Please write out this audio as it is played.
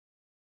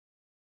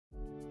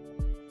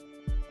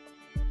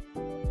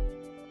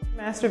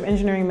Master of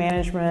Engineering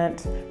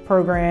Management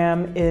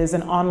program is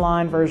an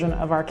online version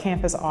of our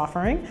campus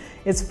offering.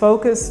 It's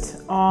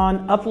focused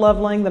on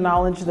up-leveling the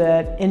knowledge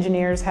that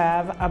engineers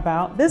have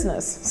about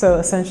business. So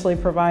essentially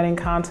providing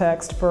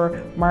context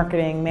for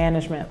marketing,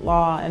 management,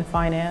 law, and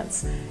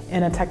finance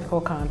in a technical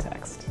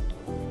context.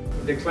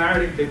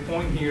 The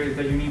point here is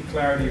that you need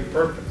clarity of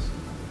purpose.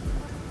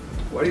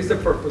 What is the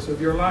purpose of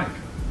your life?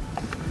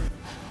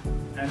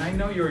 And I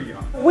know you're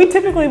young. We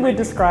typically would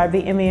describe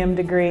the MEM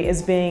degree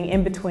as being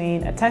in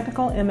between a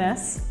technical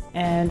MS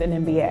and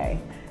an MBA.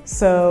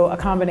 So a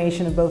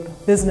combination of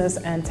both business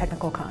and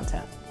technical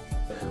content.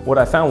 What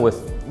I found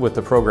with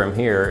the program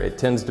here, it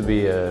tends to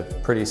be a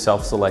pretty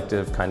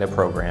self-selective kind of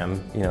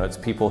program. You know, it's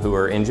people who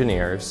are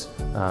engineers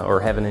or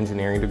have an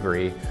engineering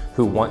degree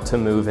who want to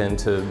move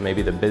into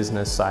maybe the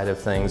business side of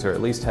things, or at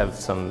least have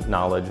some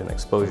knowledge and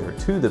exposure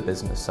to the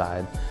business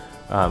side.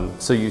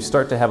 So you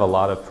start to have a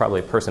lot of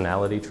probably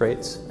personality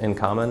traits in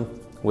common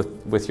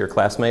with your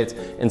classmates.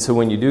 And so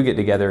when you do get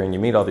together and you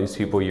meet all these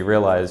people, you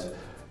realize,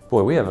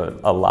 boy, we have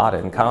a lot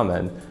in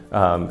common.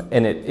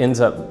 And it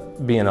ends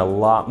up being a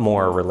lot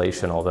more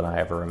relational than I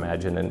ever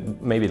imagined, and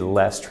maybe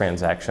less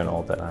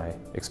transactional than I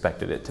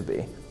expected it to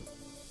be.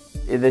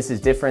 This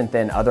is different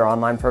than other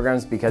online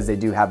programs because they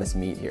do have us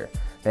meet here.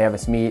 They have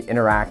us meet,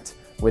 interact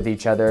with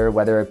each other,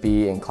 whether it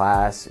be in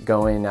class,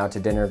 going out to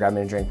dinner, grabbing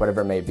a drink,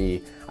 whatever it may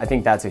be. I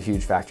think that's a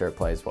huge factor at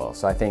play as well.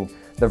 So I think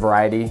the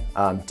variety,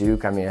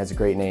 Duke, it has a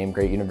great name,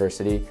 great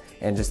university,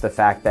 and just the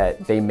fact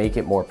that they make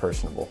it more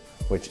personable,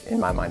 which in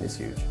my mind is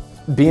huge.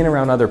 Being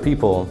around other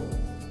people,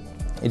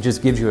 it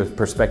just gives you a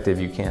perspective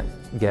you can't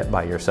get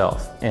by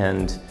yourself.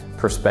 And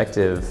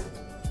perspective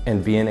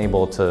and being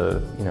able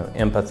to,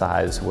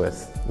 empathize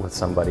with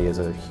somebody is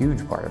a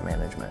huge part of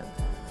management.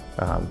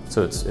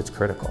 So it's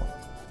critical.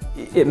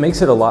 It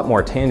makes it a lot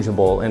more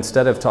tangible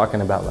instead of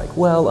talking about like,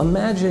 well,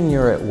 imagine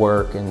you're at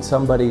work and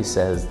somebody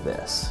says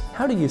this.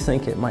 How do you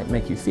think it might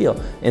make you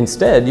feel?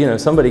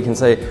 Instead, somebody can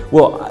say,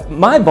 well,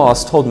 my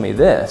boss told me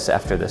this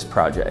after this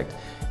project,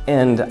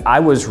 and I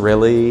was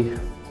really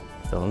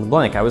fill in the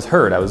blank. I was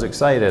hurt, I was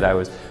excited,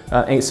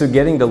 and so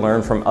getting to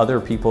learn from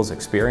other people's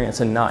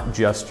experience and not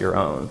just your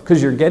own,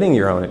 because you're getting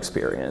your own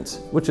experience,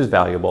 which is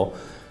valuable.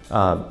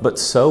 But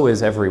so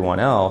is everyone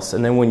else,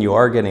 and then when you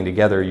are getting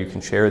together, you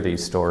can share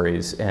these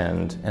stories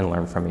and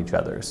learn from each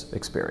other's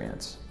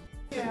experience.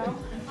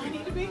 I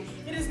need to be.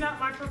 It is not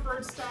my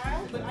preferred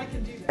style, but I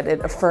can do that. It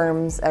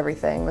affirms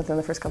everything. Within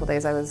the first couple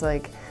days, I was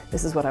like,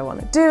 this is what I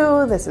want to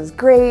do, this is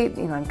great,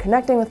 I'm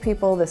connecting with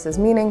people, this is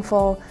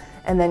meaningful.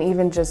 And then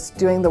even just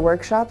doing the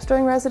workshops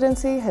during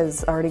residency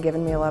has already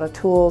given me a lot of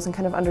tools and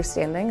kind of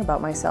understanding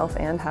about myself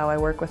and how I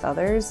work with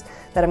others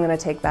that I'm going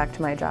to take back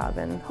to my job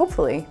and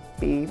hopefully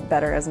be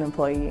better as an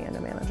employee and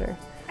a manager.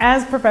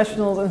 As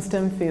professionals in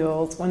STEM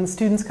fields, when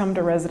students come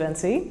to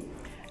residency,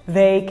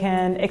 they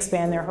can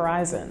expand their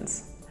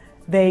horizons.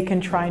 They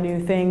can try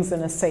new things in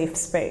a safe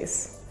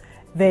space.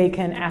 They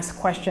can ask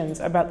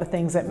questions about the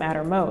things that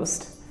matter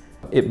most.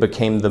 It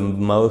became the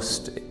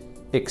most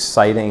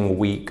exciting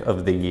week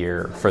of the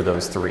year for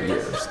those 3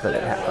 years that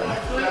it happened.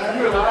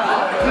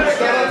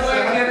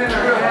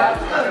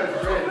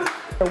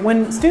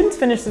 When students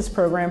finish this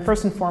program,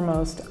 first and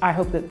foremost, I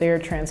hope that they're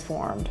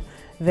transformed.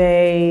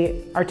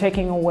 They are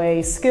taking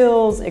away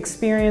skills,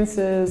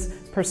 experiences,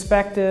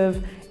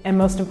 perspective, and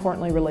most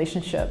importantly,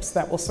 relationships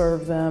that will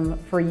serve them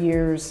for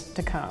years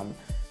to come.